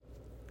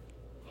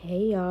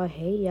Hey y'all,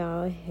 hey,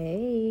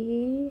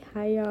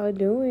 how y'all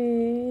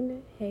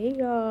doing? Hey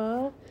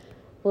y'all,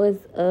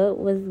 what's up,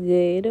 what's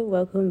good?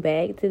 Welcome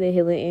back to the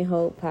Healing and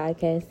Hope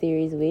podcast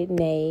series with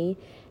Nay.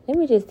 Let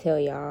me just tell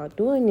y'all,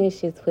 doing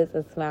this just puts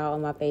a smile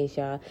on my face,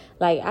 y'all.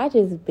 Like, I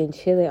just been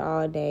chilling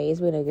all day. It's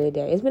been a good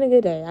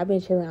day. I've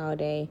been chilling all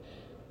day.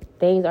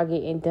 Things are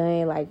getting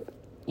done. Like,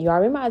 y'all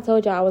remember I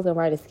told y'all I was gonna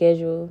write a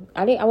schedule.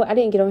 I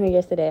didn't get on here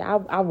yesterday.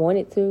 I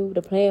wanted to.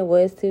 The plan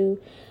was to,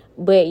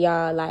 but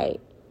y'all,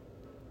 like,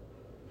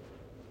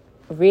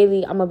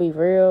 really, I'm gonna be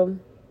real.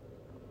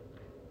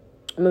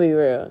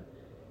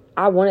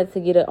 I wanted to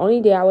get a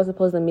only day I was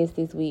supposed to miss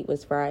this week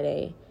was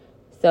Friday.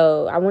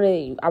 So I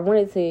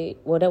wanted to,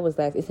 well, that was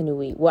it's a new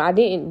week. Well, I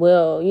didn't,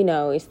 well,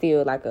 it's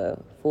still like a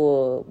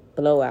full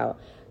blowout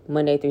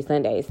Monday through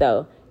Sunday.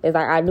 So it's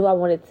like, I knew I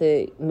wanted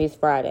to miss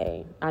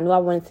Friday. I knew I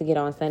wanted to get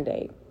on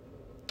Sunday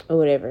or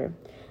whatever.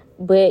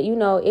 But, it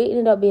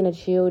ended up being a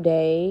chill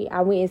day.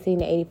 I went and seen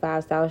the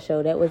 85 South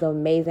show. That was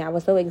amazing. I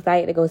was so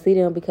excited to go see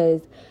them because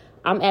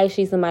I'm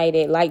actually somebody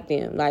that like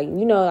them. Like,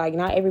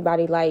 not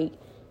everybody like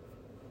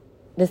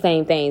the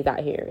same things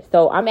out here.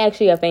 So I'm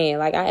actually a fan.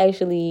 Like, I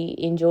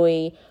actually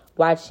enjoy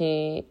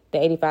watching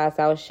the 85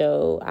 South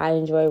show. I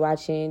enjoy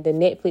watching the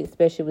Netflix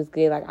special was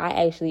good. Like,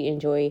 I actually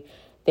enjoy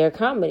their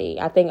comedy.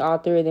 I think all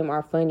three of them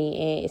are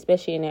funny, and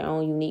especially in their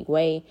own unique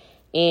way.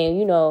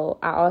 And,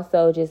 I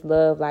also just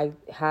love, like,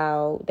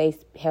 how they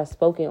have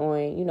spoken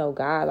on,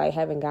 God, like,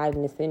 having God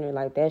in the center.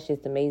 Like, that's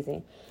just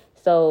amazing.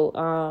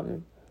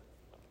 So,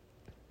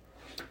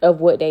 of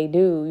what they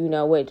do,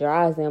 what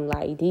drives them.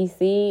 Like,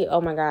 DC,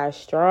 oh my gosh,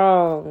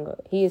 strong.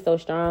 He is so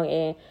strong.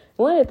 And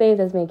one of the things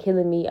that's been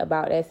killing me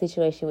about that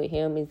situation with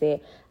him is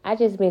that I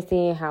just been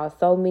seeing how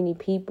so many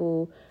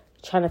people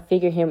trying to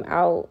figure him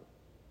out.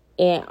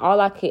 And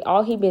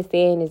all he been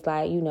saying is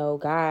like,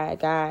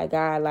 God,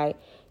 like,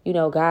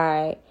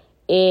 God.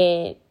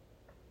 And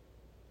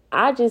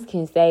I just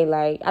can say,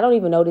 like, I don't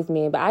even know this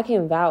man, but I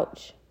can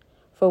vouch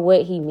for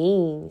what he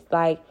means.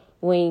 Like,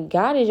 when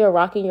God is your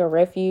rock and your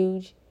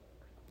refuge,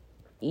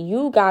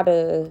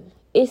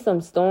 it's some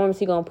storms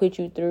he gonna put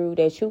you through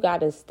that you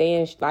gotta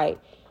stand, like,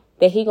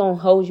 that he gonna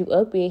hold you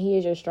up in. He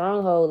is your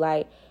stronghold.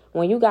 Like,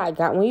 when you got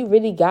God, when you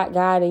really got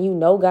God and you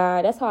know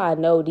God, that's how I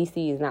know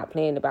DC is not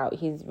playing about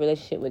his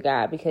relationship with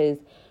God, because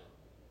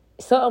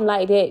something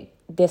like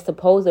that's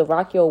supposed to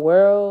rock your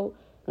world,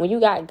 when you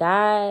got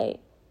God,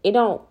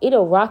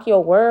 it'll rock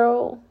your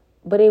world,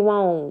 but it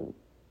won't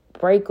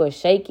break or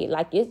shake it.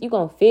 Like, you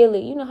gonna feel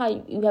it. You know how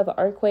you have an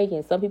earthquake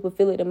and some people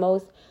feel it the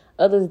most,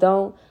 others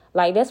don't.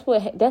 Like, that's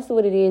what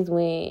it is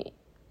when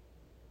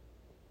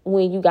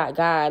you got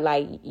God.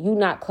 Like, you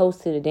not close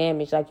to the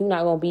damage. Like, you're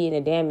not gonna be in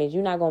the damage.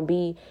 You're not gonna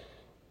be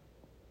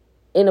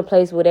in a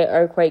place where that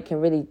earthquake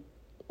can really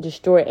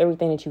destroy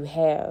everything that you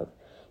have.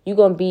 You're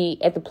gonna be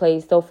at the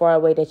place so far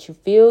away that you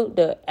feel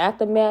the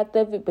aftermath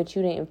of it, but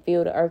you didn't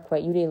feel the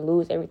earthquake. You didn't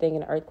lose everything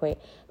in the earthquake.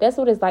 That's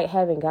what it's like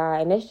having God,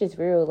 and that's just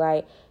real.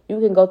 Like, you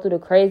can go through the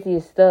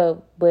craziest stuff,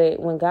 but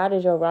when God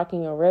is your rock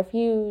and your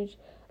refuge,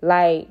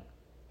 like,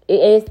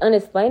 it's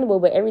unexplainable,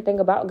 but everything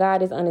about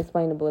God is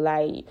unexplainable.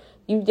 Like,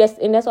 and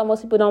that's why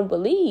most people don't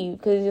believe,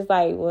 because it's just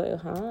like, what,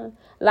 huh?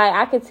 Like,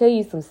 I could tell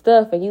you some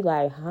stuff, and you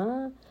like,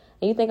 huh? And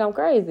you think I'm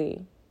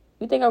crazy.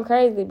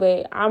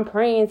 But I'm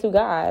praying to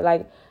God.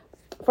 Like,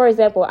 for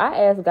example, I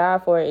asked God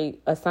for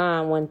a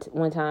sign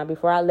one time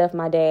before I left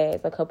my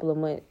dad's a couple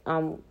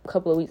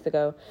of weeks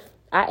ago.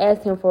 I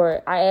asked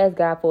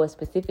God for a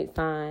specific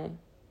sign.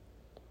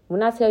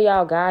 When I tell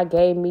y'all God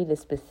gave me the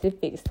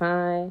specific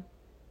sign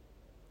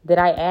that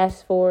I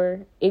asked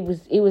for, it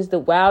was the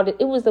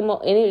wildest. It was the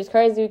most, and it was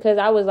crazy because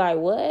I was like,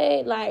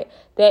 what? Like,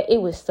 that, it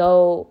was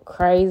so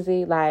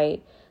crazy.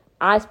 Like,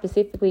 I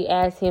specifically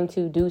asked him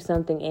to do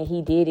something, and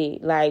he did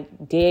it, like,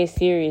 dead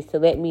serious, to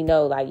let me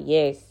know, like,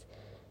 yes.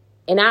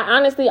 And I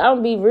honestly, I'm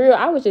gonna be real,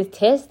 I was just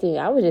testing it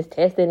out. I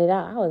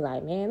was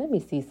like, man, let me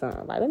see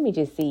something. Like, let me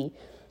just see.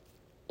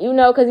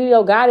 Because,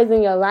 God is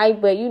in your life,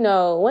 but,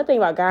 one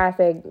thing God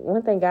says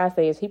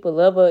is people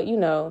love her,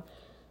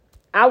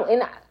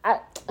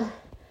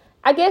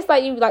 I guess,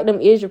 like, you like them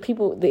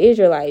people, the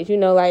Israelites,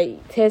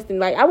 like, testing.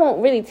 Like, I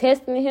won't really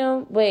testing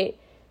him, but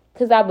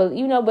because I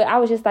believe, but I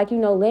was just like,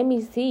 let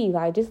me see,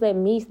 like, just let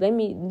me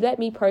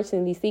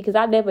personally see, because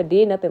I never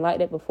did nothing like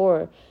that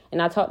before, and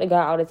I talk to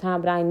God all the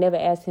time, but I never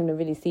asked him to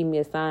really send me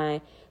a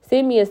sign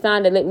to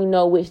let me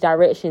know which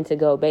direction to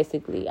go.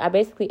 I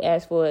basically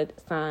asked for a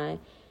sign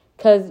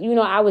because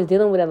I was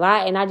dealing with a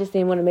lot, and I just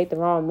didn't want to make the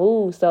wrong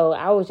move. So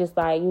I was just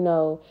like,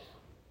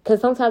 because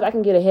sometimes I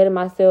can get ahead of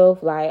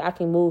myself, like, I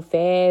can move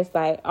fast,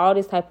 like, all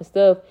this type of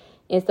stuff.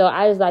 And so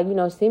I was like,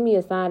 send me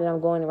a sign that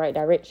I'm going the right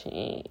direction.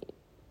 And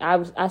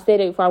I said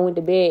it before I went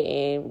to bed,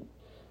 and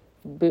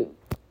the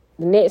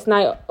next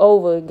night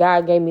over,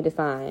 God gave me the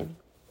sign.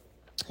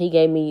 He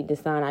gave me the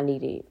sign I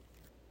needed.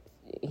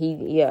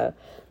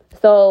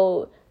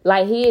 So,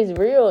 like, he is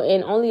real,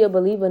 and only a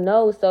believer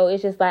knows. So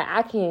it's just like,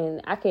 I can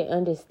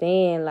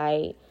understand,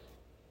 like,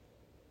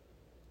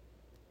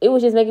 it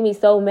was just making me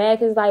so mad,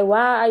 because, like,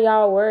 why are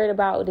y'all worried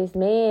about this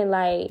man?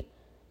 Like,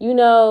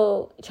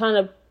 trying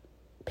to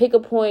pick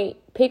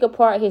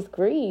apart his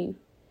grief.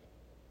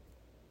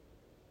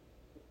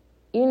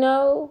 You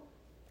know?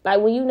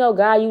 Like, when you know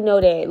God, you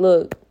know that,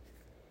 look,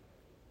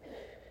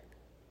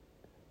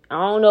 I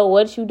don't know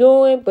what you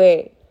doing,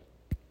 but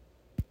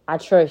I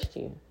trust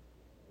you.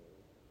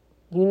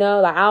 You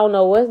know, like, I don't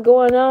know what's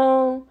going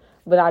on,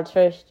 but I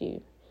trust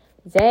you.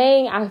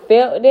 Dang, I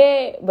felt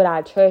that, but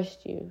I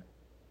trust you.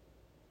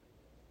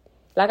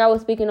 Like I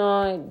was speaking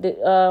on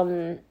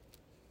the,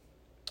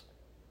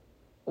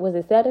 was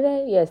it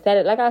Saturday? Yeah,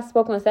 Saturday. Like I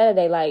spoke on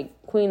Saturday, like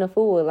Queen of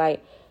Fool,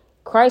 like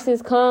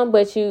crisis come,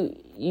 but you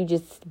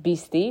just be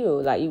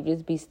still. Like, you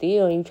just be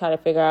still and you try to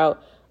figure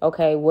out,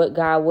 okay, what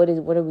are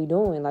we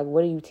doing? Like,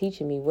 what are you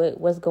teaching me?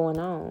 What's going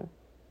on?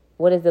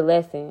 What is the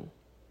lesson?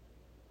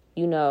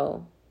 You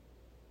know,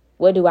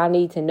 what do I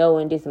need to know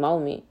in this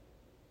moment?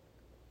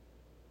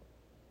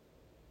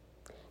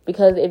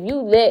 Because if you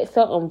let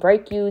something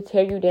break you,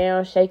 tear you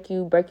down, shake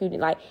you, break you,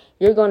 like,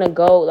 you're going to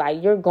go,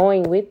 like, you're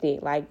going with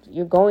it. Like,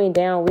 you're going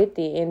down with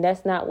it. And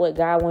that's not what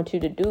God wants you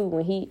to do.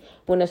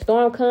 When the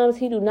storm comes,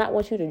 he do not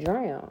want you to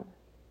drown.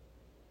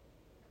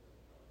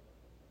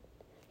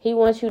 He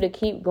wants you to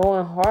keep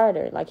going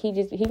harder. Like, he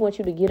wants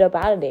you to get up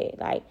out of that,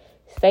 like,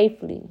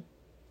 safely.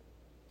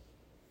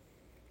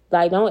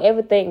 Like, don't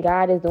ever think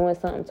God is doing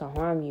something to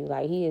harm you.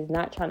 Like, he is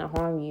not trying to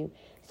harm you.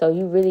 So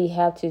you really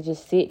have to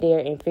just sit there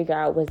and figure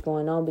out what's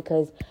going on,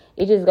 because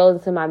it just goes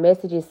into my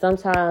messages.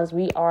 Sometimes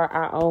we are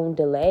our own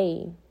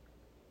delay.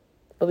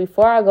 But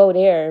before I go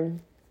there,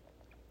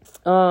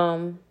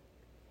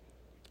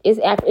 it's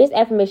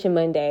Affirmation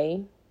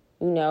Monday.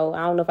 You know, I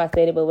don't know if I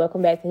said it, but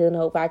welcome back to Healing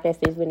Hope Podcast.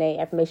 It's Renee,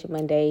 Affirmation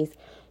Mondays.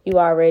 You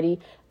already.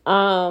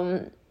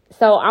 So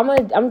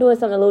I'm doing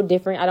something a little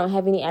different. I don't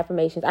have any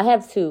affirmations. I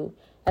have 2.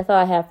 That's all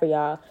I have for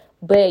y'all.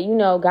 But, you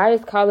know, God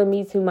is calling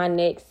me to my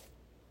next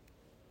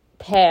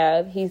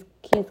path. He's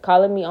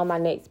calling me on my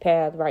next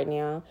path right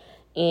now.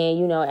 And,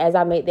 you know, as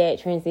I make that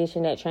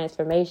transition, that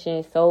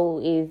transformation, so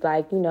is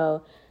like, you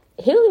know,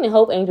 Healing and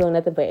Hope ain't doing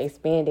nothing but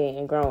expanding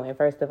and growing.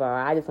 First of all,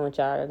 I just want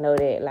y'all to know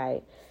that,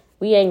 like,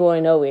 we ain't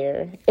going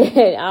nowhere.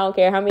 I don't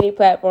care how many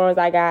platforms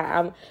I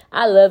got.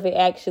 I love it,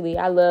 actually.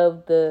 I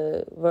love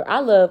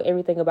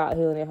everything about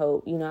Healing and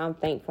Hope. You know, I'm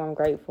thankful. I'm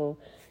grateful.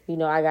 You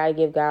know, I got to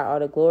give God all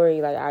the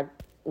glory. Like, I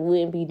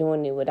wouldn't be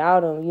doing it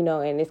without him, you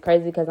know, and it's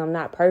crazy because I'm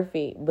not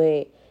perfect,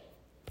 but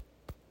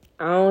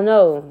I don't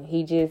know.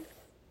 He just,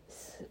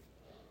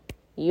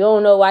 you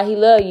don't know why he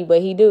love you,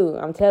 but he do.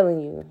 I'm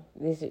telling you,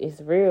 this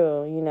is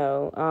real, you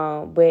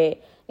know.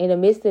 But in the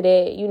midst of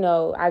that, you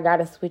know, I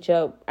gotta switch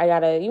up. I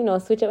gotta, you know,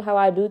 switch up how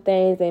I do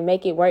things and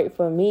make it work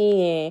for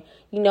me and,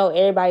 you know,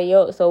 everybody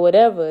else or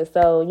whatever.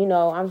 So, you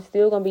know, I'm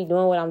still gonna be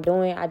doing what I'm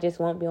doing. I just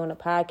won't be on the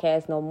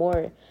podcast no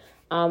more.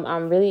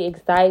 I'm really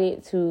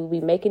excited to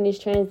be making this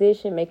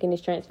transition, making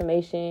this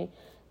transformation,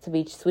 to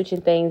be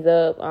switching things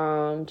up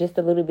just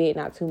a little bit,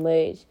 not too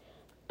much.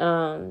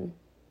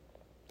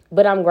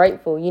 But I'm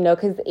grateful, you know,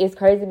 because it's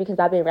crazy because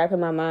I've been wrapping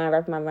my mind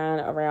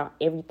around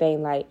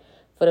everything, like,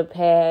 for the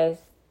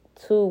past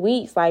 2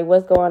 weeks, like,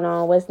 what's going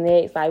on, what's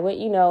next, like, what,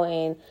 you know,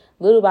 and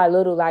little by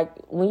little, like,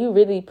 when you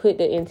really put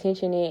the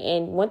intention in,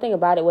 and one thing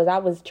about it was I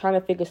was trying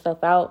to figure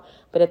stuff out,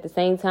 but at the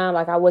same time,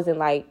 like, I wasn't,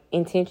 like,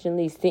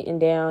 intentionally sitting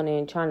down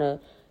and trying to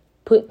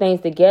put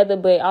things together,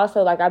 but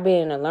also, like, I've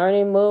been in a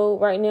learning mode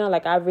right now.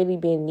 Like, I've really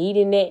been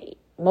needing that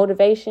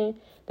motivation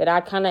that I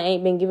kind of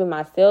ain't been giving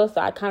myself,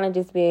 so I kind of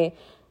just been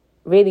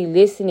really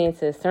listening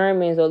to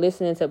sermons or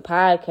listening to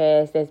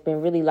podcasts that's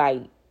been really,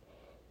 like,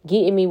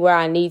 getting me where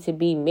I need to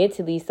be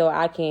mentally so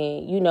I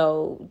can, you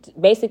know,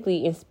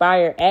 basically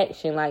inspire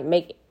action, like,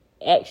 make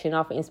action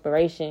off of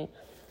inspiration.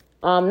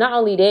 Not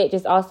only that,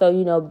 just also,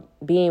 you know,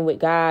 being with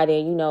God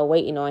and, you know,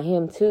 waiting on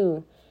him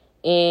too.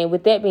 And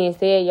with that being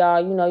said,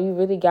 y'all, you know, you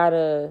really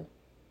gotta,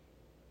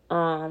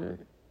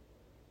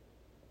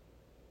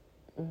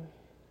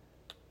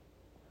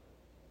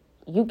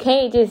 you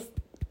can't just,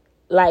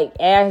 like,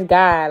 ask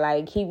God,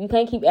 like, you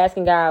can't keep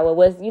asking God, well,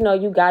 what's, you know,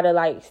 you gotta,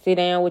 like, sit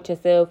down with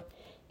yourself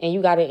and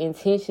you gotta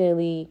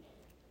intentionally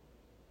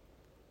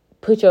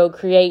put your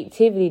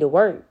creativity to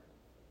work.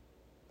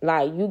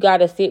 Like, you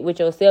gotta sit with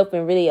yourself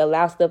and really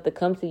allow stuff to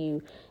come to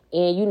you.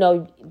 And, you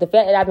know, the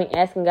fact that I've been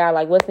asking God,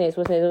 like, what's next,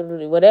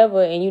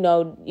 whatever, and, you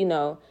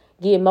know,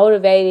 get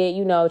motivated,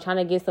 you know, trying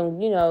to get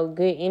some, you know,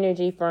 good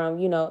energy from,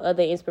 you know,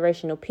 other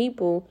inspirational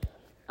people.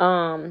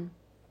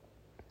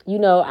 You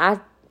know,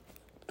 I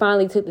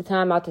finally took the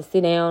time out to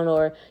sit down,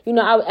 or, you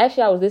know, I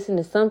was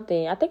listening to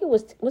something. I think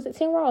was it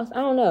Tim Ross?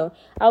 I don't know.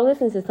 I was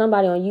listening to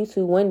somebody on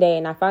YouTube one day,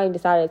 and I finally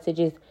decided to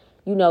just,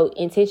 you know,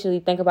 intentionally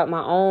think about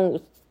my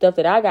own stuff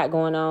that I got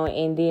going on,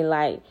 and then,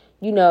 like,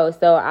 you know,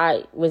 so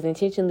I was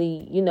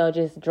intentionally, you know,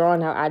 just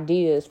drawing out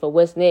ideas for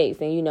what's next,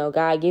 and, you know,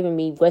 God giving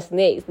me what's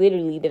next,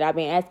 literally, that I've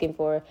been asking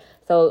for.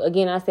 So,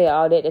 again, I say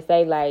all that to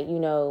say, like, you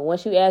know,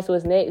 once you ask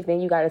what's next,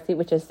 then you got to sit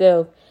with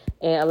yourself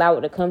and allow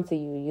it to come to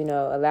you, you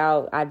know,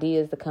 allow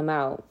ideas to come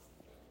out,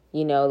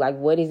 you know, like,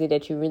 what is it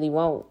that you really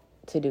want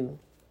to do,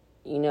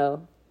 you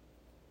know,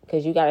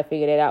 because you got to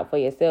figure that out for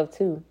yourself,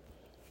 too,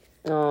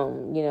 you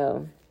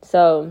know.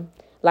 So,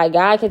 Like,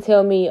 God can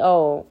tell me,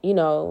 oh,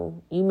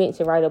 you meant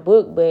to write a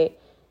book, but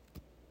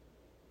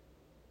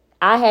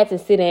I had to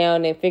sit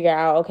down and figure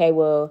out, okay,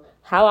 well,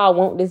 how I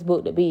want this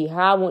book to be,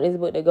 how I want this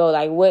book to go.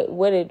 Like, what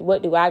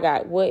do I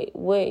got? What,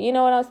 you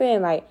know what I'm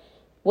saying? Like,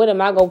 what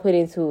am I going to put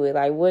into it?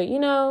 Like, what,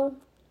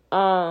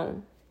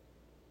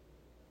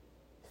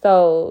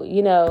 so,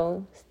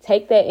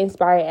 take that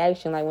inspired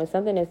action. Like, when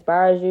something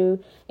inspires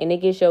you and it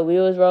gets your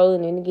wheels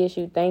rolling and it gets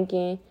you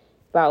thinking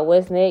about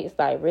what's next,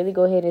 like, really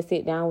go ahead and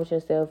sit down with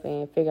yourself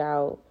and figure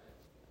out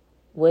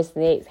what's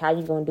next, how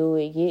you going to do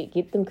it.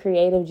 Get them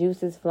creative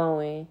juices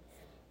flowing.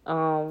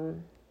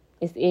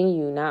 It's in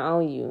you, not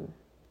on you.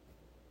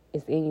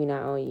 It's in you,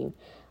 not on you.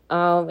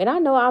 And I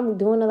know I'm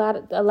doing a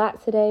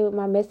lot today with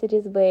my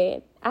messages,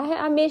 but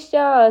I miss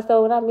y'all.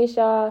 So when I miss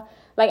y'all,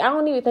 like, I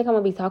don't even think I'm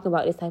gonna be talking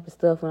about this type of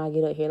stuff when I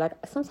get up here. Like,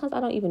 sometimes I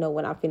don't even know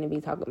what I'm finna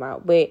be talking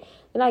about, but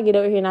then I get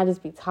over here and I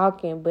just be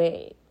talking.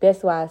 But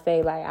that's why I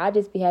say, like, I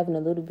just be having a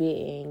little bit,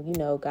 and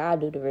God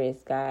do the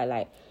rest. God,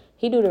 like,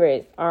 He do the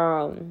rest.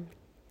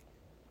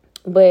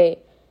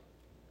 But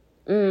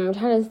I'm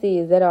trying to see,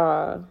 is that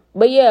all?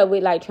 But yeah,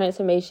 with like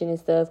transformation and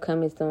stuff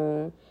coming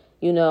soon,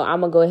 I'm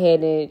gonna go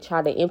ahead and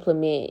try to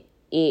implement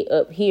it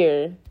up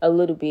here a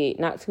little bit,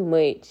 not too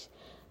much.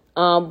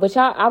 But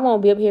I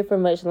won't be up here for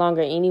much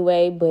longer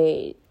anyway,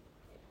 but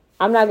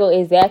I'm not going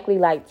to exactly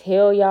like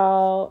tell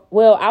y'all.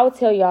 Well, I'll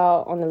tell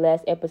y'all on the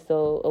last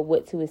episode of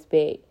what to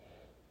expect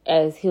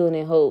as Healing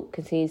and Hope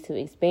continues to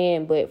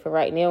expand. But for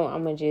right now,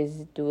 I'm going to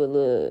just do a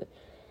little,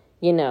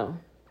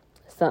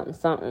 something.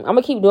 I'm going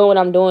to keep doing what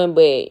I'm doing,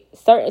 but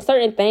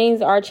certain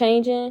things are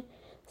changing.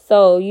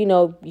 So,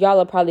 y'all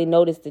will probably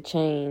notice the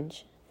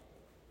change.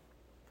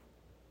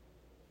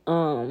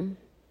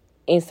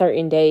 In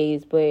certain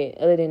days, but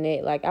other than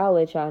that, like, I'll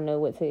let y'all know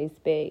what to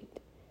expect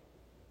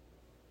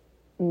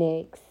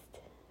next.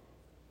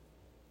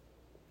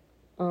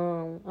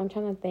 I'm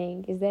trying to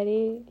think, is that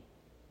it?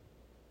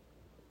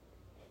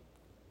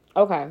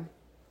 Okay,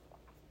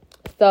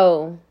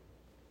 so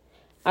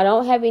I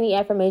don't have any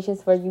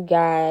affirmations for you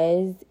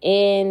guys,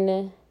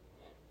 and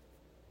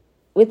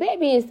with that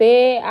being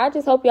said, I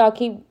just hope y'all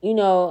keep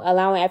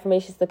allowing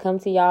affirmations to come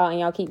to y'all,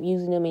 and y'all keep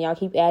using them, and y'all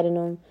keep adding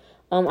them.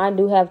 I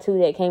do have 2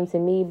 that came to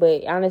me,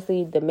 but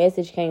honestly, the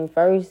message came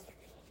first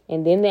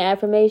and then the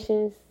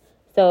affirmations.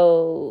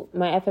 So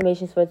my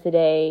affirmations for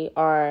today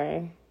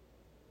are,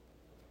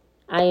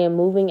 I am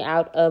moving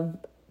out of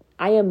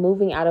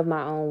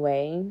my own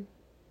way.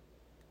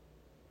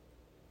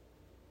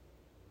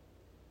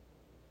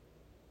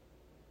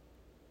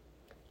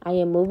 I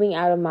am moving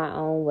out of my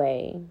own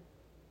way.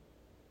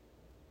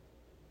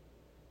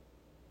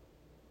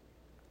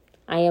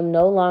 I am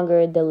no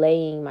longer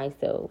delaying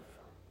myself.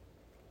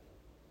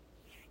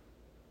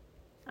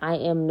 I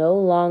am no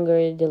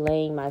longer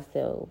delaying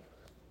myself.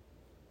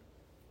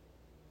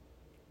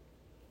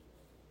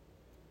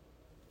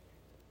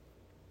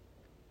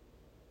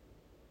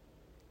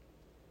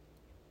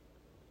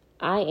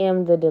 I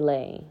am the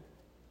delay.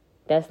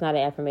 That's not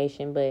an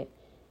affirmation, but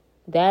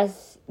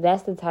that's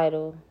the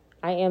title.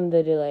 I am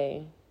the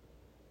delay.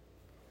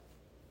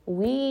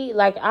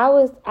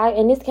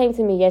 And this came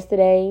to me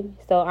yesterday.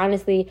 So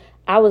honestly,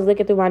 I was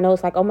looking through my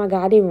notes like, oh my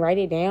God, I didn't write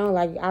it down.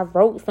 Like, I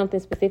wrote something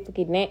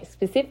specifically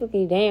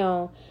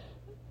down.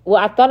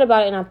 Well, I thought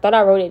about it and I thought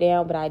I wrote it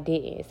down, but I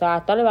didn't. So I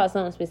thought about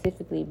something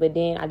specifically, but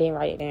then I didn't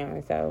write it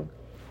down. So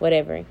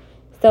whatever.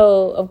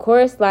 So of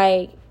course,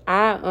 like,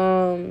 what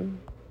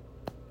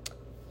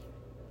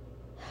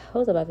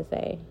was I about to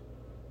say?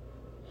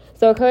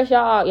 So of course,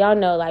 y'all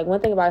know, like, one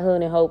thing about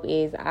Healing and Hope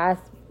is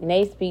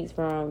Nate speaks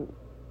from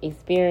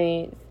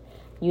experience.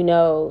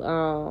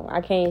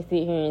 I can't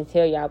sit here and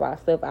tell y'all about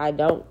stuff I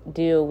don't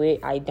deal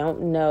with, I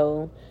don't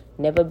know,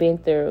 never been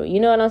through. You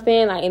know what I'm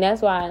saying? Like, and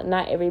that's why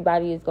not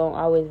everybody is gonna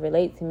always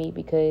relate to me,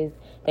 because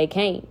they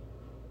can't.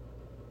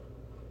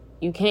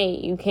 You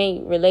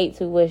can't relate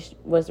to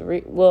what's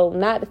real. Well,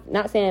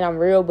 not saying I'm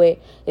real, but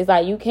it's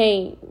like you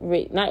can't.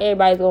 Not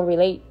everybody's gonna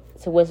relate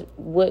to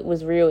what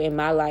was real in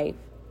my life.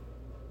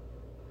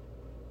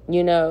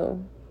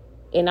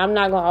 And I'm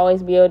not gonna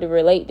always be able to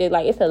relate to,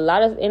 like, it's a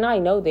lot of, and I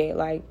know that,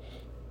 like,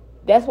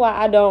 that's why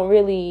I don't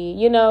really,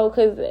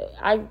 because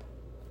I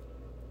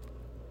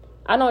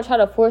don't try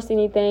to force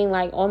anything,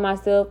 like, on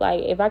myself.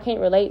 Like, if I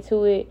can't relate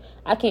to it,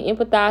 I can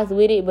empathize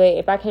with it, but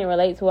if I can't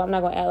relate to it, I'm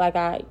not gonna act like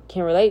I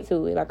can relate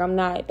to it. Like, I'm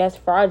not, that's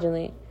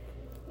fraudulent.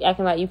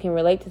 Acting like you can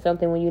relate to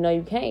something when you know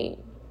you can't.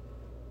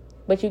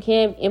 But you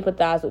can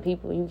empathize with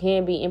people. You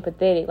can be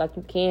empathetic, like,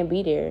 you can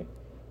be there,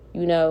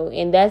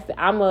 and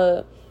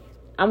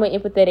I'm an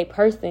empathetic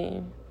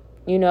person,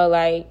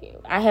 like,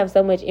 I have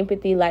so much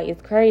empathy, like,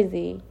 it's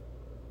crazy,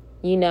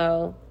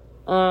 so,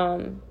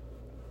 and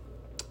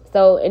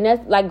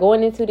that's, like,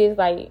 going into this,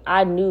 like,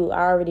 I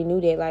already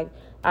knew that, like,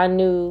 I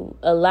knew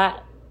a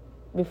lot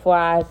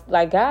before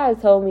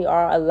God told me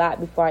a lot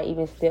before I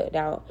even stepped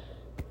out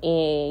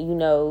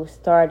and,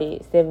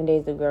 started 7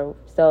 Days of Growth.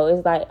 So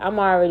it's like, I'm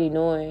already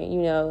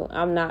knowing,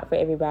 I'm not for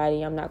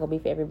everybody. I'm not going to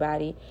be for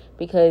everybody,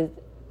 because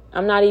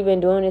I'm not even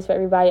doing this for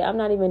everybody. I'm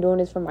not even doing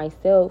this for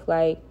myself.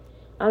 Like,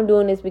 I'm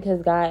doing this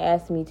because God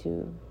asked me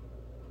to.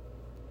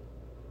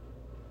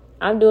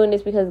 I'm doing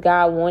this because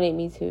God wanted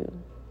me to.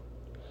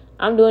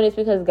 I'm doing this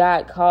because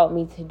God called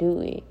me to do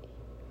it.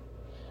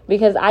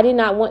 Because I did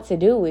not want to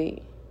do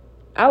it.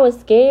 I was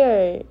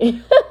scared.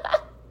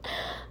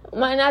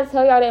 Might not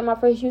tell y'all that in my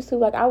first YouTube,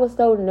 like, I was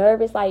so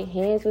nervous, like,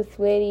 hands were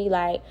sweaty,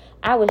 like,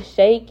 I was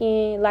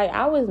shaking, like,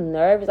 I was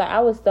nervous, like,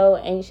 I was so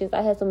anxious,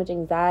 I had so much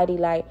anxiety,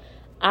 like,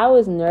 I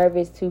was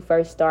nervous to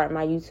first start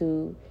my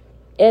YouTube.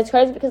 And it's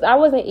crazy because I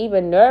wasn't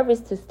even nervous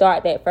to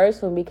start that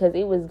first one because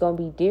it was going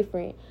to be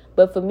different.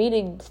 But for me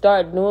to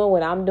start doing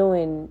what I'm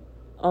doing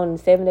on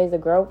 7 Days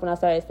of Growth, when I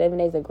started 7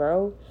 Days of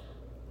Growth,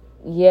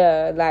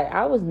 yeah, like,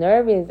 I was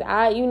nervous.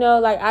 I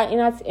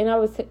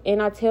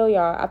tell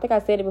y'all, I think I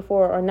said it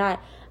before or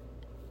not,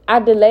 I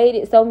delayed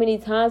it so many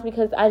times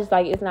because I just,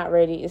 like, it's not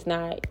ready. It's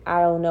not, I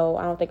don't know.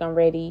 I don't think I'm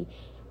ready.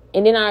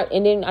 And then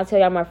I tell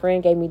y'all, my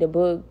friend gave me the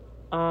book,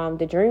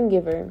 The Dream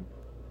Giver.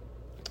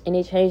 And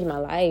it changed my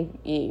life.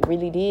 It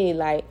really did.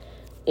 Like,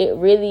 it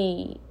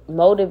really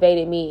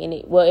motivated me. And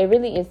it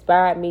really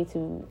inspired me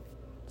to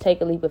take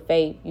a leap of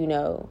faith, you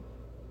know.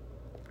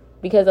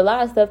 Because a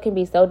lot of stuff can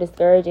be so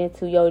discouraging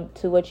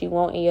to what you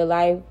want in your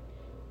life.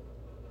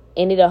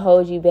 And it'll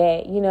hold you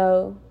back, you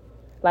know.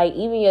 Like,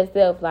 even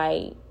yourself,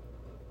 like,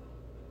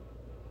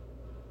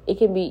 you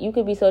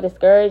could be so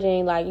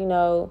discouraging, like, you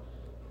know,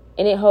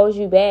 and it holds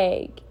you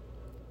back.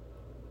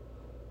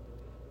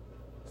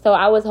 So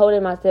I was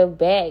holding myself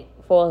back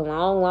for a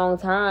long, long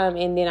time,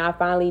 and then I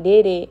finally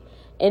did it.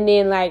 And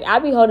then, like, I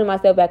be holding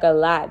myself back a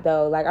lot,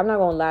 though. Like, I'm not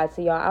gonna lie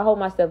to y'all. I hold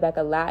myself back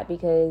a lot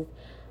because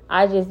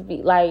I just be,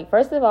 like,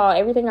 first of all,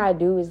 everything I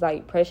do is,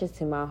 like, precious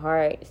to my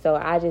heart. So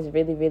I just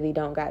really, really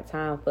don't got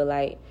time for,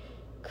 like,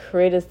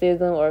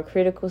 criticism or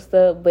critical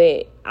stuff.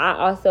 But I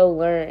also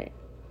learned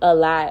a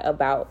lot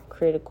about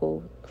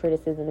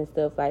criticism and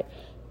stuff. Like,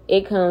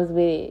 it comes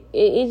with it.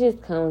 It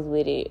just comes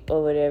with it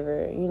or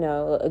whatever, you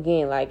know.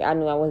 Again, like, I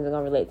knew I wasn't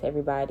gonna relate to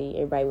everybody.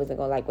 Everybody wasn't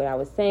gonna like what I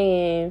was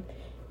saying.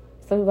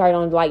 Some people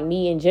don't like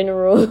me in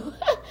general.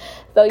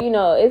 So, you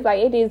know, it's like,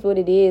 it is what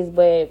it is.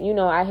 But, you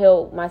know, I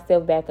held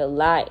myself back a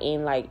lot.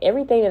 And, like,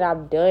 everything that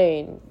I've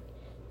done,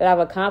 that I've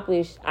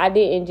accomplished, I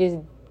didn't just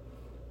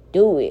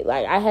do it.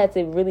 Like, I had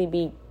to really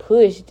be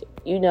pushed,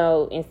 you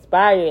know,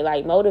 inspired,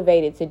 like,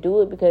 motivated to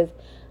do it because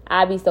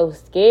I'd be so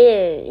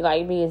scared,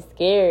 like, being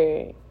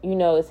scared, you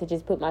know, to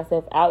just put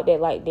myself out there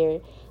like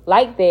that.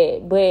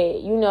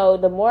 But, you know,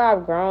 the more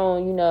I've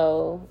grown, you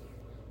know,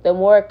 the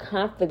more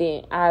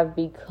confident I've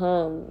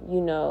become, you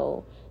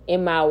know,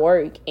 in my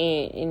work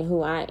and in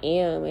who I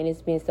am. And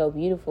it's been so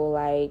beautiful.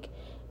 Like,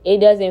 it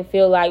doesn't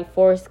feel like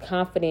forced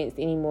confidence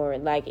anymore.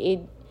 Like,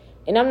 it,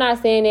 and I'm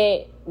not saying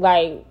that,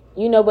 like,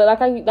 you know, but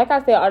like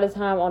I say all the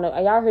time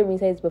y'all heard me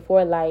say this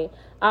before, like,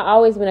 I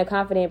always been a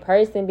confident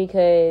person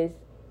because,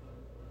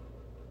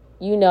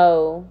 you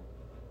know,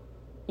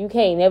 you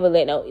can't never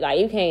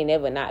you can't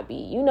never not be.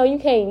 You know, you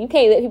can't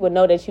let people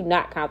know that you're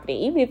not confident.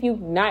 Even if you're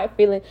not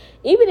feeling,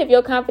 even if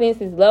your confidence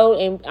is low,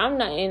 and I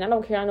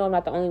don't care, I know I'm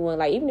not the only one.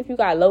 Like, even if you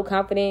got low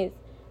confidence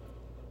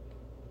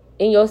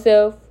in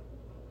yourself,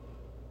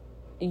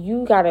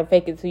 you gotta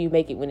fake it till you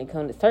make it when it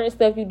comes to certain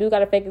stuff. You do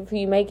gotta fake it till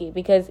you make it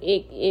because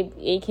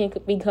it can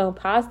become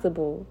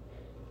possible.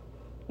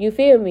 You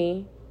feel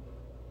me?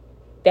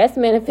 That's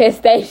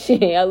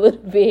manifestation a little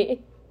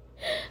bit.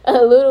 A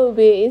little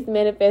bit. It's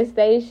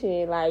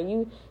manifestation. Like,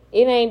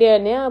 it ain't there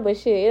now, but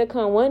shit, it'll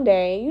come one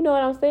day. You know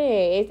what I'm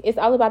saying? It's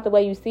all about the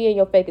way you see it.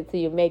 You'll fake it till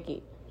you make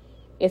it.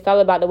 It's all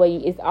about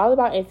it's all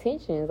about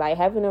intentions. Like,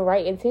 having the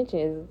right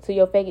intentions till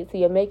you fake it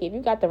till you make it. If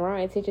you got the wrong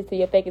intentions till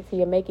you fake it till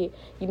you make it,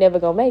 you never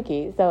gonna make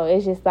it. So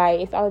it's just like,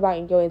 it's all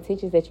about your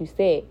intentions that you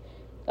set.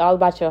 All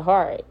about your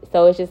heart.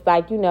 So it's just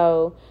like, you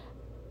know,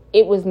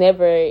 it would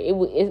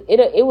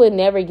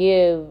never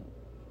give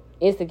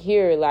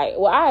insecure. Like,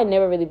 well, I had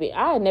never really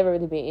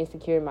been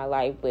insecure in my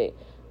life, but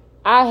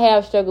I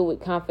have struggled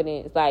with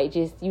confidence. Like,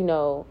 just, you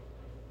know,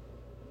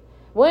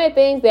 one of the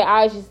things that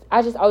I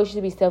just always used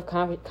to be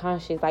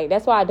self-conscious. Like,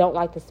 that's why I don't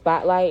like the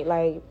spotlight.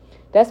 Like,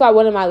 that's why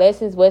one of my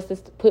lessons was to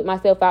put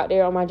myself out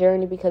there on my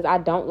journey because I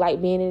don't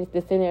like being in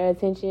the center of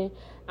attention.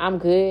 I'm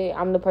good.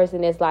 I'm the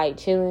person that's, like,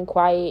 chilling,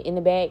 quiet in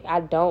the back.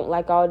 I don't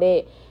like all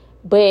that.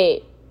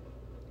 But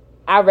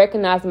I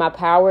recognize my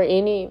power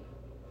in it.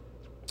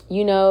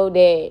 You know,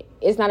 that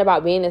it's not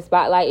about being in the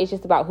spotlight. It's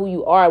just about who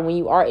you are when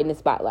you are in the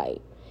spotlight.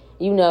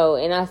 You know,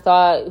 and I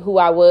saw who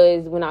I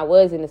was when I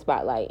was in the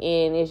spotlight.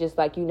 And it's just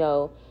like, you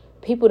know,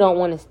 people don't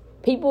want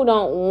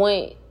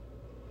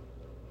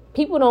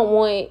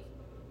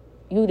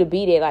you to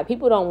be there. Like,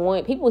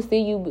 people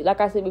see you,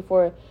 like I said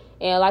before,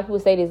 and a lot of people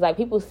say this, like,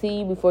 people see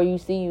you before you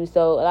see you.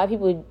 So a lot of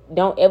people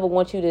don't ever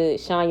want you to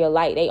shine your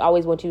light. They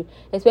always want you,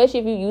 especially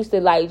if you used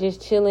to, like,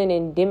 just chilling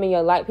and dimming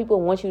your light,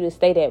 people want you to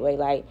stay that way.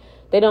 Like,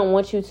 they don't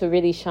want you to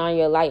really shine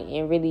your light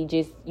and really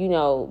just, you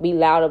know, be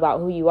loud about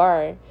who you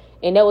are.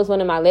 And that was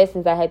one of my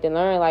lessons I had to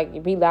learn.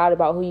 Like, be loud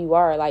about who you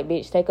are. Like,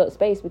 bitch, take up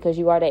space because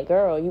you are that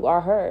girl. You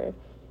are her.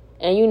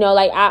 And, you know,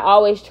 like, I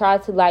always try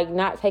to, like,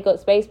 not take up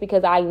space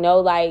because I know,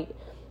 like,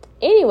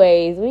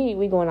 anyways,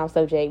 we going off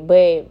subject.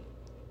 But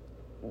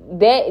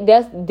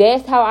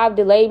that's how I've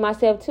delayed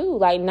myself too.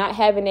 Like, not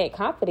having that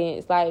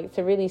confidence, like,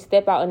 to really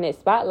step out in that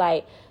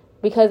spotlight.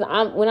 Because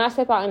when I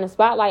step out in the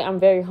spotlight, I'm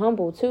very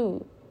humble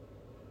too.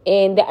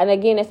 And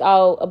again, it's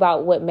all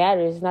about what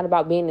matters. It's not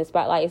about being in the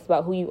spotlight. It's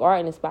about who you are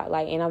in the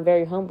spotlight. And I'm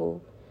very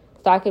humble.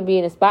 So I can be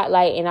in the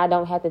spotlight and I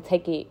don't have to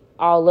take it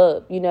all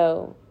up, you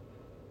know.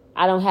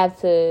 I don't have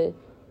to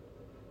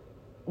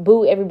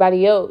boo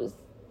everybody else,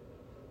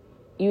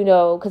 you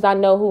know, because I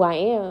know who I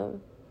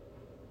am.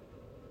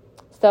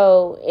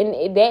 So,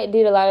 and that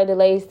did a lot of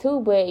delays too.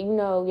 But, you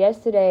know,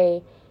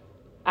 yesterday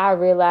I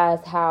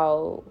realized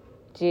how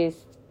just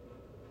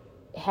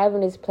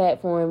having this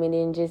platform and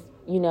then just,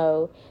 you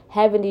know,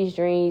 having these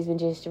dreams and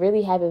just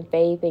really having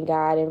faith in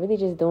God and really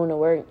just doing the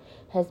work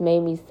has made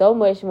me so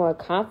much more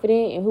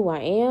confident in who I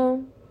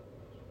am.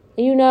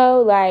 You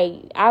know, like,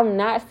 I'm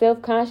not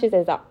self-conscious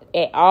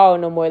at all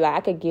no more. Like, I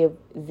could give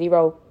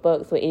zero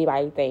fucks what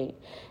anybody think.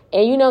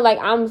 And, you know, like,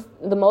 I'm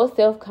the most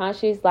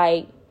self-conscious,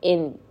 like,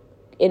 in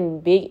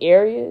big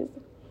areas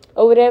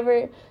or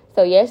whatever.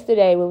 So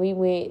yesterday when we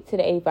went to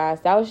the 85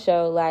 South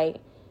show, like,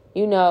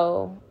 you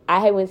know, I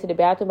had went to the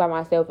bathroom by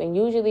myself. And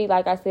usually,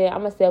 like I said,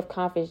 I'm a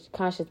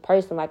self-conscious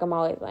person. Like, I'm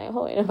always like,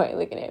 oh, ain't nobody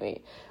looking at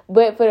me.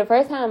 But for the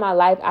first time in my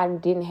life, I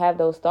didn't have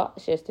those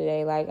thoughts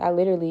yesterday. Like, I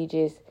literally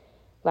just,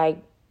 like,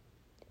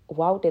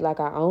 walked it like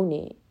I own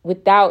it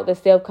without the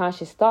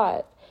self-conscious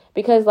thoughts.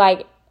 Because,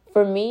 like,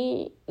 for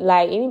me,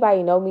 like,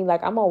 anybody know me,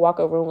 like, I'm gonna walk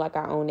a room like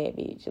I own that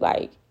bitch.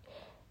 Like,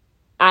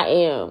 I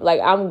am. Like,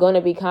 I'm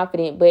gonna be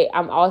confident, but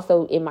I'm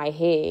also in my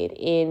head,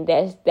 and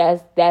that's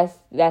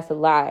a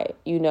lie,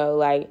 you know.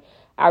 Like,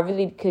 I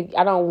really could,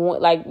 I don't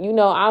want, like, you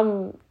know,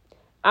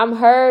 I'm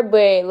her,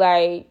 but,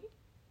 like,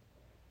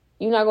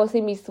 you're not gonna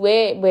see me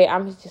sweat, but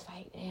I'm just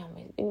like, damn,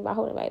 I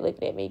hope nobody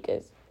looking at me,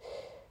 because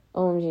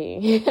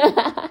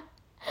OMG.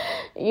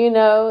 You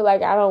know,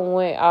 like, I don't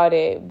want all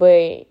that.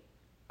 But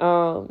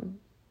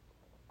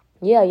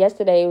yeah,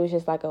 yesterday it was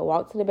just like a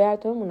walk to the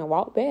bathroom and a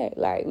walk back,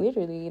 like,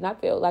 literally, and I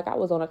felt like I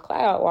was on a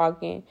cloud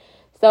walking.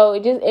 So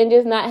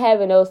just not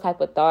having those type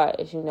of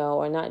thoughts, you know,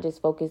 or not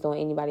just focused on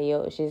anybody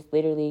else, just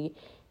literally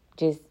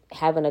just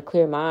having a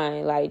clear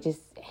mind, like,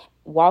 just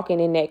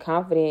walking in that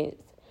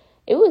confidence.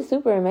 It was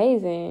super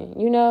amazing,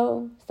 you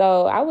know.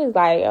 So I was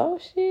like, oh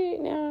shit,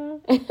 nah.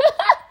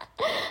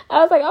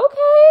 I was like,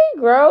 okay,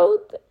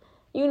 growth.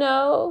 You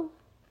know,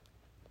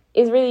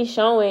 it's really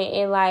showing,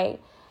 and, like,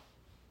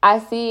 I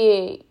see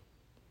it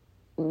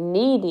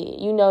needed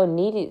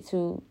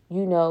to,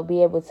 you know,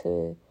 be able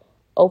to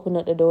open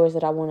up the doors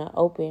that I want to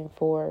open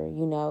for,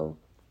 you know,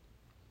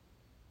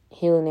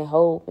 healing and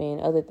hope and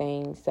other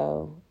things.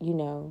 So, you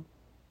know,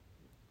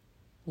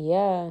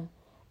 yeah.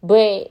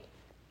 But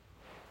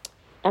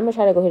I'm going to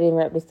try to go ahead and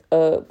wrap this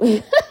up.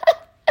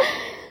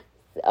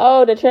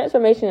 Oh, the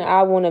transformation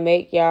I want to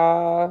make,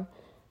 y'all.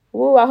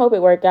 Woo, I hope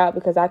it worked out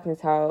because I can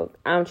talk.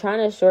 I'm trying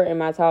to shorten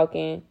my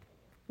talking,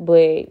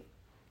 but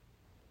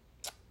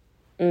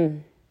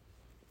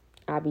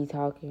I be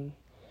talking.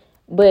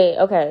 But,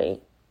 okay.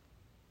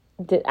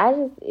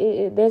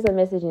 There's a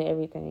message in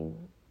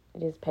everything.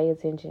 Just pay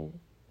attention.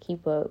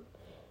 Keep up.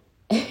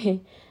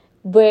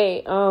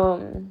 But,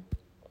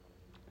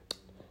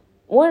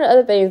 one of the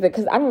other things,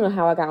 because I don't know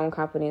how I got on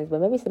confidence,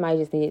 but maybe somebody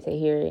just needed to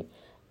hear it.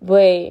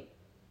 But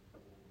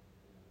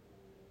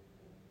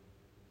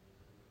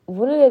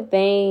one of the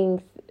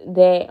things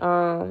that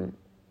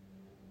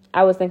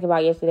I was thinking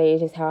about yesterday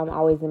is just how I'm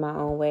always in my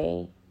own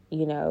way,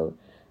 you know.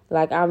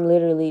 Like, I'm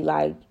literally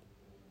like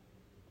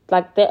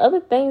the other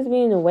things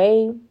being in the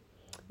way,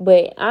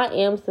 but I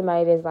am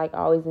somebody that's, like,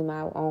 always in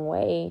my own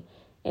way.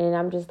 And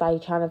I'm just,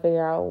 like, trying to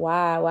figure out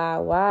why.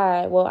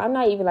 Well, I'm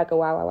not even, like, a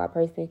why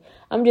person.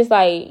 I'm just,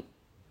 like,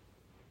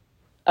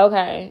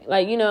 okay.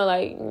 Like, you know,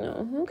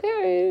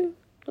 okay,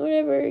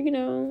 whatever, you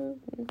know.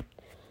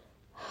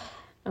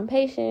 I'm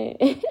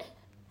patient.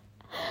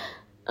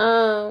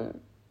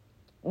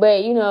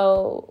 But, you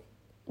know,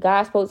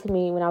 God spoke to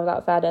me when I was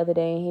outside the other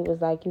day, and he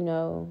was like, you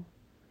know,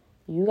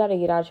 you got to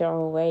get out your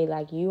own way.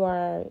 Like, you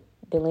are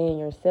delaying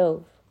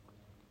yourself.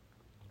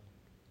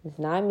 It's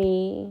not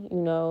me, you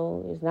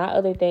know, it's not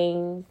other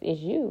things,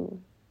 it's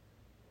you.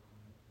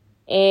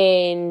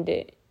 And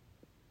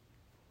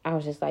I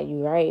was just like,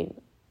 you right.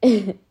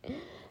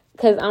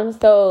 Because I'm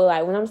so,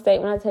 like, when I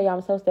tell you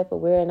I'm so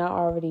self-aware, and I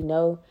already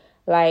know,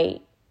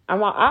 like, I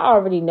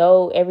already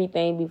know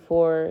everything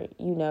before,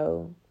 you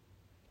know,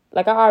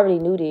 like, I already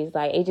knew this.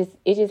 Like, it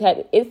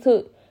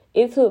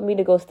took me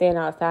to go stand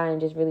outside and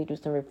just really do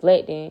some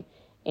reflecting,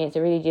 and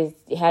to really just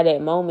have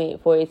that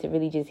moment for it to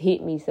really just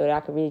hit me, so that I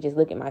could really just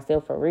look at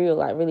myself for real,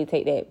 like, really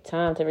take that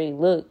time to really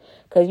look.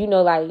 Because, you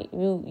know, like,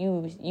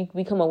 you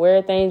become aware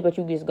of things, but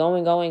you just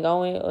going,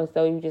 or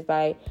so you just,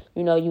 like,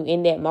 you know, you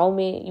in that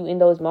moment, you in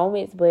those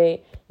moments.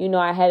 But, you know,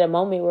 I had a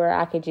moment where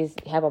I could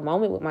just have a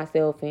moment with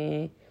myself,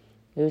 and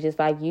it was just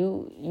like,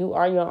 you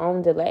are your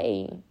own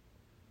delay.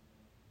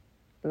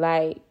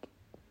 Like,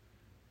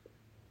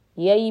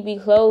 yeah, you be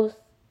close,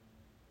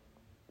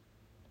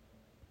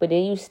 but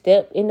then you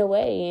step in the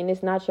way, and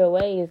it's not your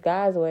way. It's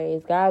God's way.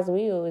 It's God's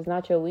will. It's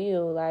not your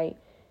will. Like,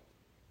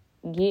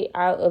 get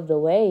out of the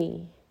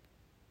way.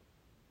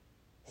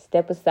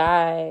 Step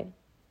aside.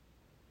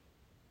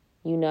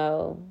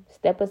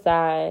 Step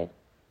aside.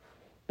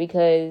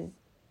 Because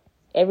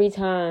every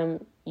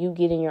time you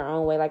get in your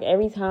own way, like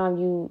every time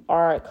you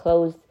are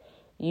close,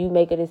 you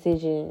make a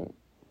decision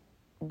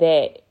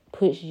that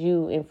puts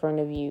you in front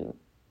of you.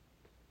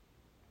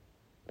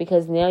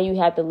 Because now you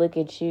have to look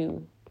at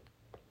you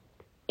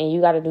and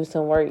you got to do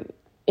some work.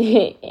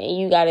 and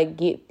you got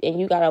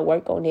to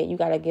work on it. You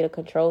got to get a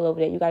control over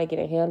that. You got to get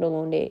a handle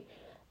on that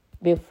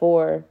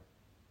before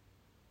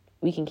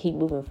we can keep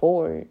moving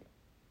forward.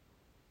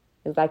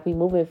 It's like we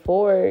moving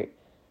forward,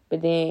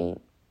 but then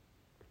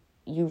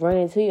you run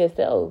into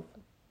yourself.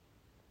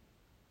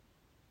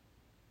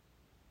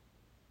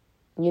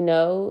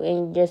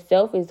 And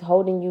yourself is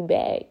holding you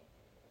back.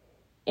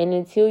 And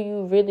until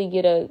you really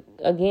get a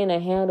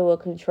handle, a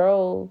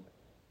control,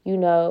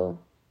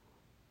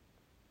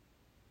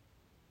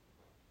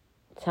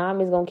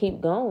 time is going to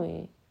keep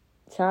going.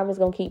 Time is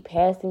going to keep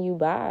passing you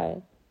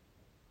by.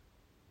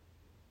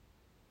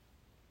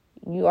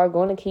 You are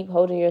going to keep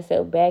holding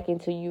yourself back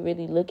until you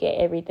really look at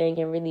everything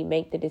and really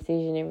make the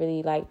decision and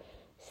really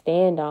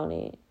stand on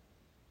it.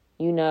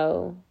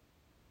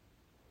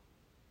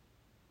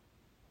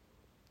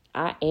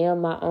 I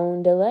am my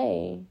own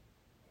delay.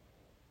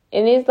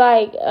 And it's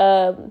like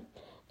what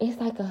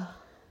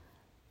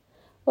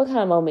kind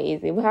of moment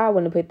is it? How I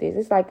want to put this?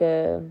 It's like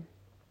I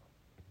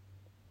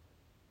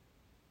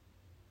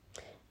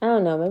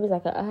don't know, maybe it's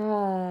like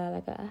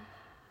a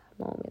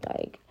moment.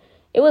 Like,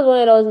 it was one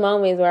of those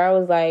moments where I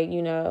was like,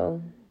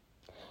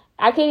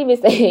 I can't even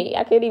say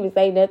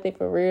nothing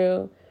for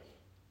real.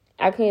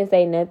 I couldn't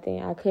say nothing.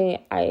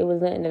 It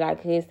was nothing that I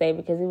could say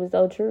because it was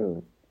so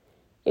true.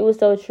 It was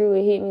so true.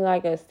 It hit me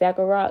like a stack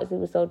of rocks. It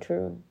was so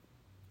true.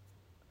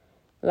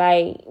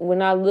 Like,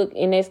 when I look,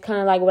 and it's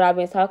kind of like what I've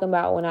been talking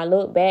about. When I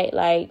look back,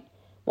 like,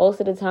 most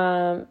of the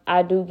time,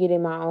 I do get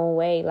in my own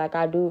way. Like,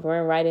 I do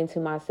run right into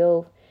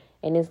myself.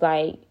 And it's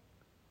like,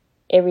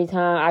 every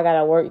time I got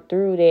to work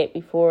through that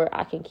before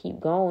I can keep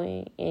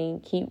going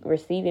and keep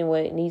receiving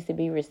what needs to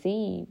be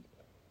received.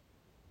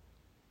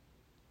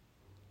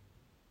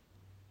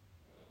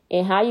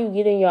 And how you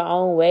get in your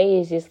own way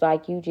is just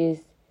like you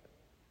just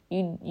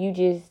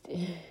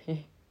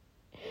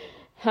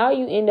how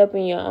you end up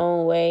in your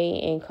own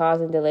way and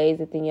causing delays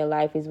within your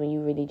life is when you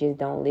really just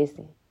don't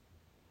listen.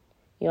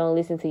 You don't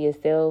listen to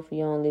yourself. You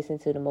don't listen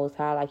to the Most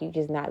High. Like, you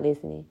just not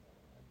listening.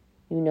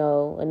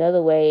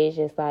 Another way is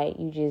just like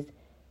you just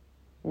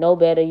know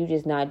better. You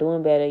just not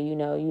doing better. You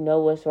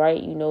know what's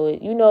right. You know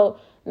it.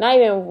 Not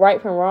even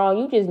right from wrong.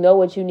 You just know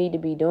what you need to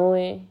be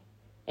doing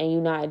and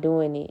you're not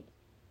doing it.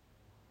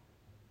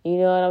 You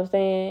know what I'm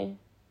saying?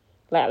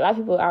 Like, a lot of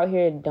people out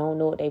here don't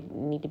know what they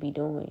need to be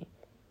doing.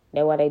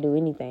 That's why they do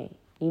anything,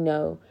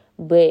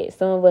 But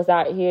some of us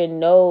out here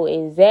know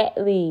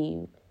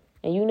exactly.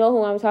 And you know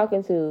who I'm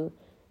talking to.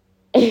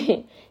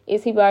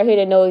 It's people out here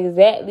that know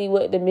exactly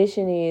what the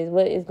mission is,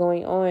 what is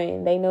going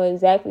on. They know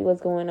exactly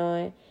what's going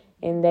on.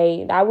 And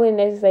I wouldn't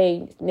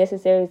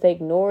necessarily say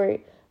ignore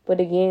it.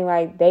 But again,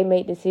 like, they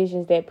make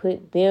decisions that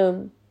put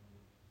them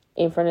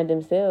in front of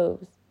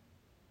themselves.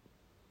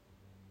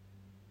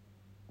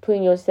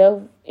 Putting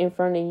yourself in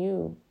front of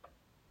you.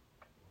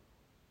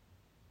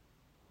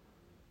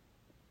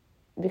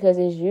 Because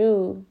it's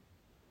you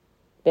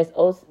that's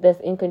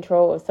in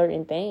control of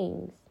certain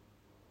things.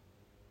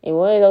 And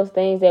one of those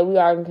things that we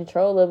are in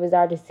control of is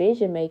our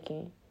decision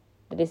making.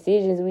 The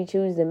decisions we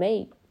choose to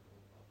make.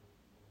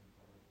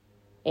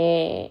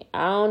 And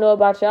I don't know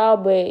about y'all,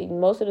 but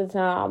most of the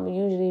time I'm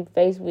usually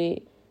faced with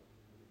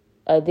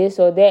a this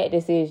or that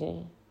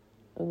decision.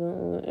 I'm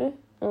going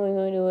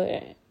to do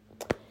it.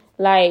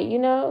 Like, you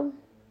can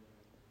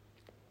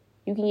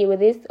get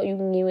with this or you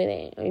can get with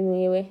that. Or you can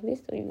get with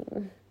this or you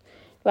can...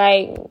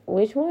 Like,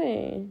 which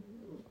one?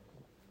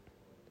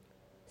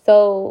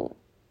 So,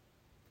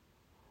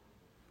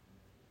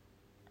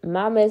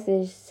 my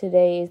message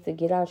today is to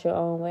get out your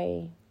own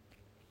way.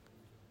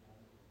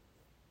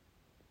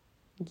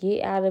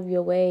 Get out of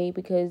your way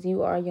because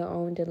you are your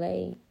own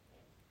delay.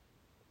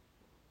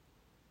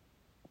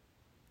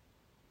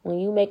 When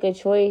you make a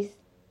choice,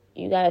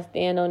 you got to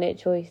stand on that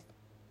choice.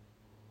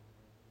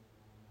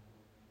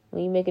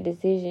 When you make a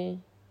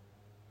decision,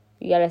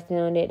 you got to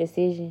stand on that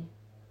decision.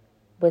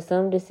 But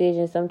some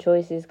decisions, some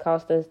choices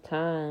cost us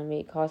time.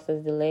 It costs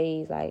us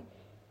delays. Like,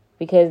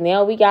 because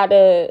now we on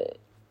a,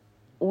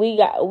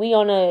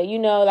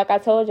 like I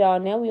told y'all,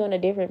 now we on a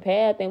different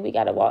path and we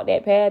got to walk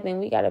that path and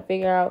we got to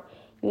figure out,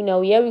 we're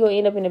going to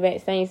end up in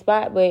the same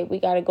spot, but we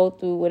got to go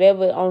through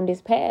whatever on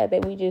this path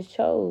that we just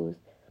chose.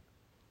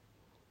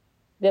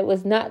 That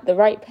was not the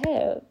right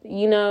path,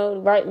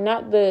 right?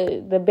 Not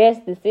the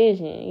best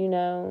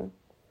decision,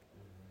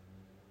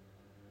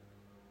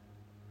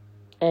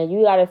 And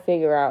you got to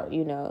figure out,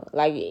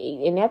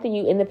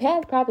 and the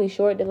path probably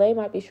short, delay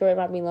might be short, it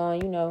might be long,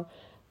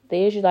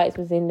 The Israelites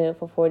was in there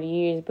for 40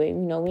 years, but,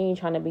 we ain't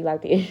trying to be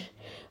like this.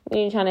 We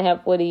ain't trying to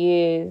have 40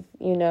 years,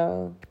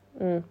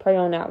 Pray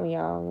on that one,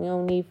 y'all. We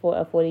don't need for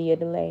a 40-year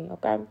delay,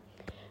 okay?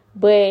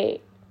 But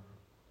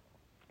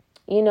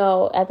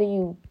after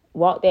you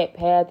walk that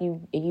path,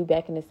 you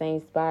back in the same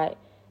spot.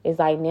 It's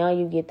like now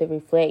you get to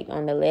reflect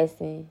on the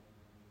lesson.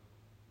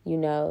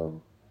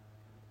 You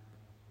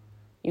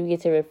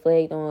get to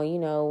reflect on,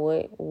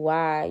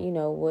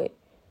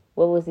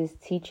 what was this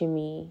teaching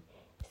me,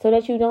 so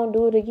that you don't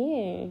do it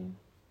again.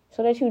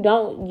 So that you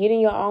don't get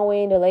in your own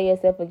way and delay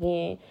yourself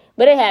again.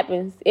 But it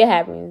happens. It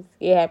happens.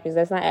 It happens.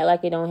 Let's not act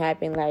like it don't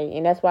happen.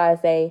 And that's why I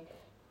say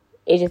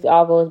it just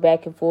all goes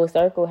back in full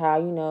circle. How,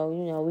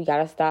 we got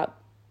to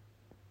stop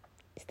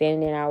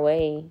standing in our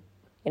way,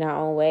 in our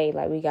own way.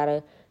 We got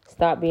to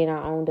stop being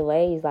our own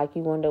delays.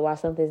 You wonder why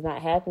something's not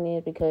happening.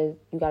 It's because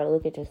you got to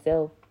look at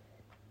yourself.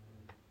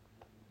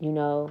 You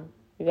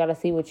got to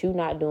see what you're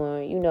not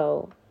doing.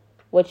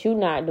 What you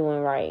not doing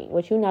right,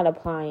 what you not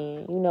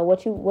applying,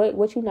 what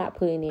you not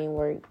putting in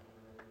work,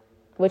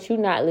 what you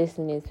not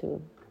listening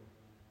to.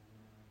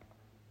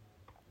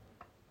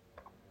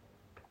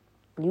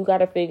 You got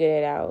to figure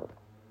it out.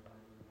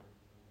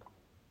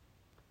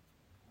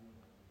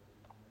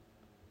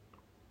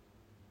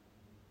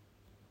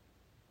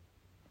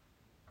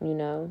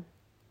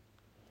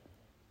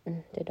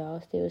 The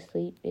dog still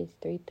asleep. It's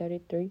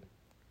 3:33.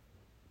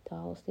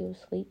 Dog still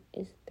asleep.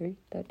 It's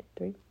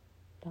 3:33.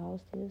 Dog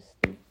still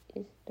asleep.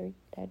 It's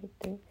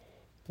 3:33.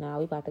 Nah,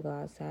 we about to go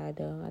outside,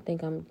 though. I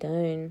think I'm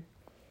done.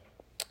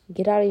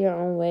 Get out of your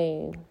own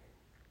way.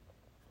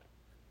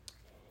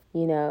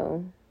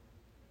 Don't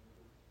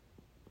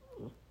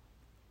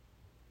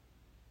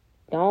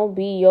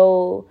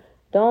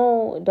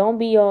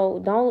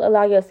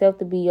allow yourself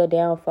to be your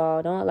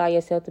downfall. Don't allow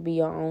yourself to be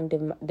your own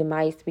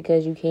demise,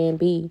 because you can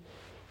be.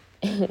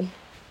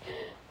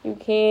 You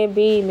can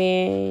be,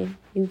 man.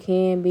 You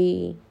can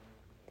be.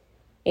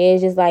 And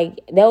it's just that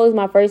was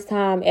my first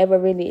time ever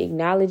really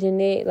acknowledging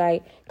it.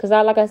 Because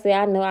like I said,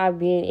 I know I've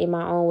been in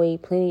my own way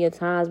plenty of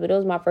times, but it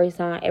was my first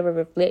time ever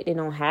reflecting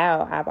on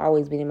how I've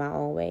always been in my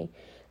own way.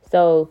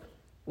 So,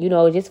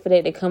 just for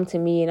that to come to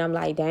me, and I'm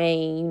like,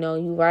 dang,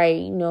 you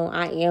right.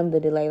 I am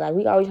the delay.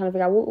 We always trying to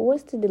figure out,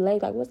 what's the delay?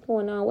 What's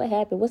going on? What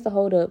happened? What's the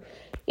hold up?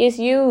 It's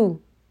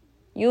you.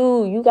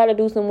 You got to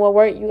do some more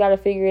work. You got to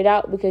figure it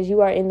out, because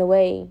you are in the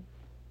way.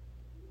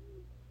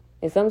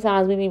 And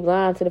sometimes we be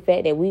blind to the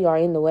fact that we are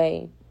in the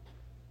way.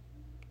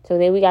 So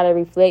then we got to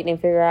reflect and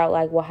figure out,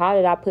 how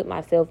did I put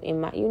myself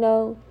in my,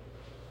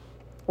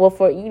 Well,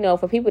 for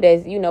people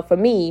that's, for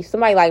me,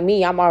 somebody like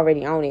me, I'm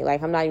already on it.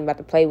 I'm not even about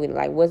to play with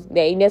it. What's that?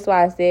 And that's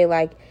why I said,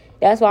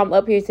 that's why I'm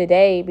up here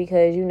today,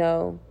 because,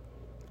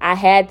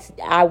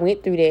 I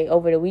went through that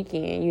over the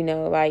weekend,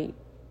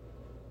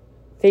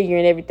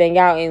 figuring everything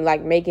out and,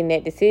 making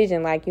that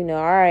decision, all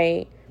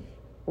right,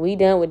 we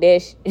done with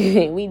that.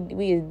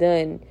 We is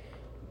done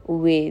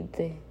with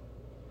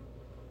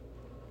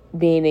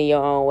being in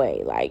your own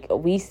way.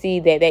 We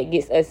see that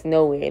gets us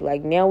nowhere.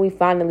 Now we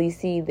finally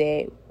see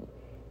that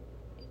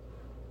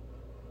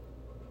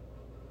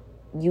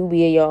you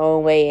be in your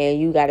own way and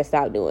you got to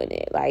stop doing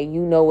it.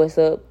 What's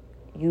up.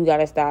 You got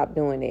to stop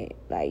doing it.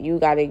 You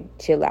got to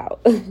chill out.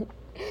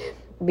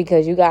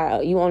 Because you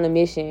on a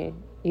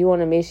mission. You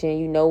on a mission.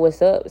 You know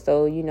what's up.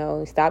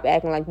 So, stop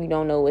acting like you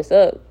don't know what's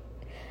up.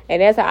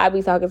 And that's how I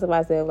be talking to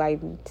myself.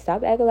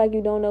 Stop acting like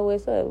you don't know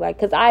what's up.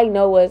 Because I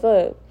know what's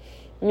up.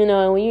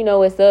 And when you know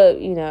what's up,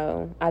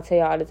 I tell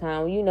you all the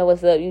time, when you know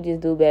what's up, you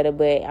just do better.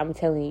 But I'm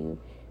telling you,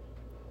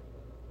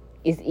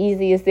 it's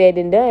easier said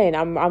than done.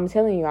 I'm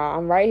telling y'all,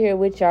 I'm right here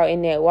with y'all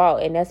in that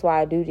walk. And that's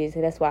why I do this.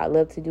 And that's why I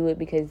love to do it,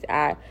 because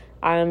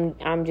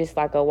I'm just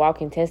a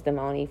walking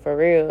testimony, for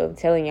real. I'm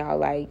telling y'all,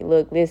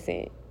 look,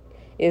 listen,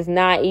 it's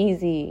not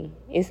easy.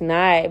 It's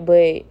not,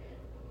 but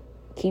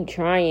keep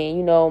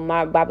trying.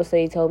 My Bible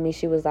study told me,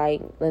 she was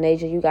like,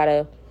 Lanesia, you got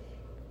a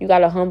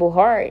humble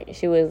heart.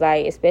 She was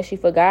like, especially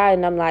for God.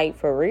 And I'm like,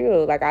 for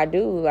real, I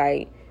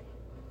do.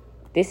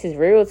 This is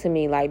real to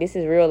me. This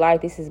is real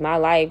life. This is my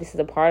life. This is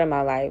a part of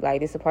my life.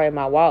 This is a part of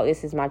my walk.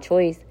 This is my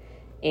choice.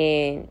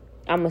 And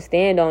I'm going to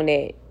stand on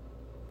that.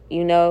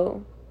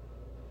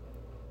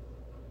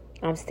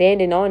 I'm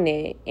standing on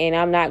it. And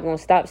I'm not going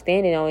to stop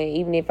standing on it,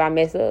 even if I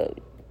mess up.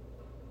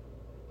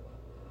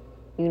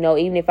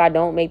 Even if I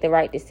don't make the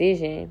right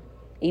decision.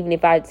 Even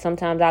if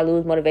sometimes I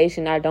lose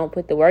motivation, I don't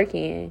put the work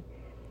in.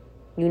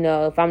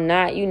 If I'm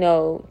not,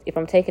 if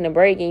I'm taking a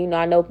break, and,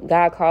 I know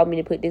God called me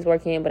to put this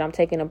work in, but I'm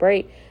taking a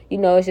break,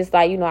 it's just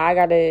I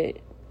got to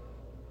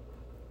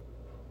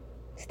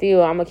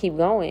still, I'm going to keep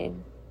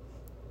going.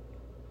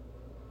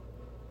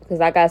 Because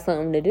I got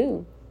something to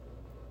do.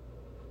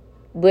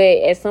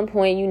 But at some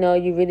point, you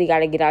really got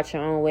to get out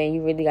your own way, and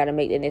you really got to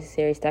make the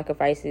necessary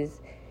sacrifices,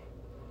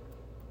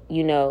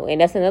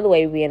 and that's another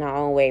way we be in our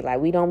own way.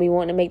 We don't be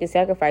wanting to make the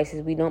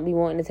sacrifices. We don't be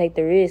wanting to take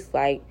the risks.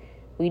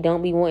 We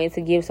don't be wanting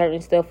to give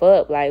certain stuff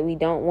up. We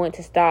don't want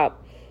to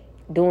stop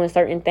doing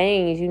certain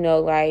things,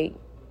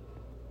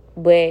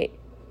 but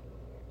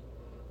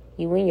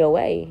you in your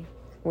way.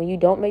 When you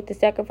don't make the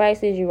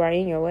sacrifices, you are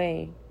in your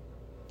way.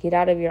 Get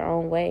out of your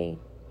own way.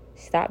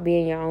 Stop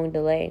being your own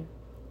delay.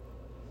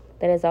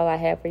 That is all I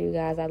have for you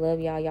guys. I love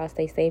y'all. Y'all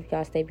stay safe.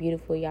 Y'all stay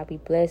beautiful. Y'all be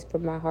blessed.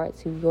 From my heart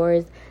to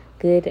yours.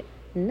 Good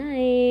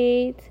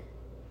night.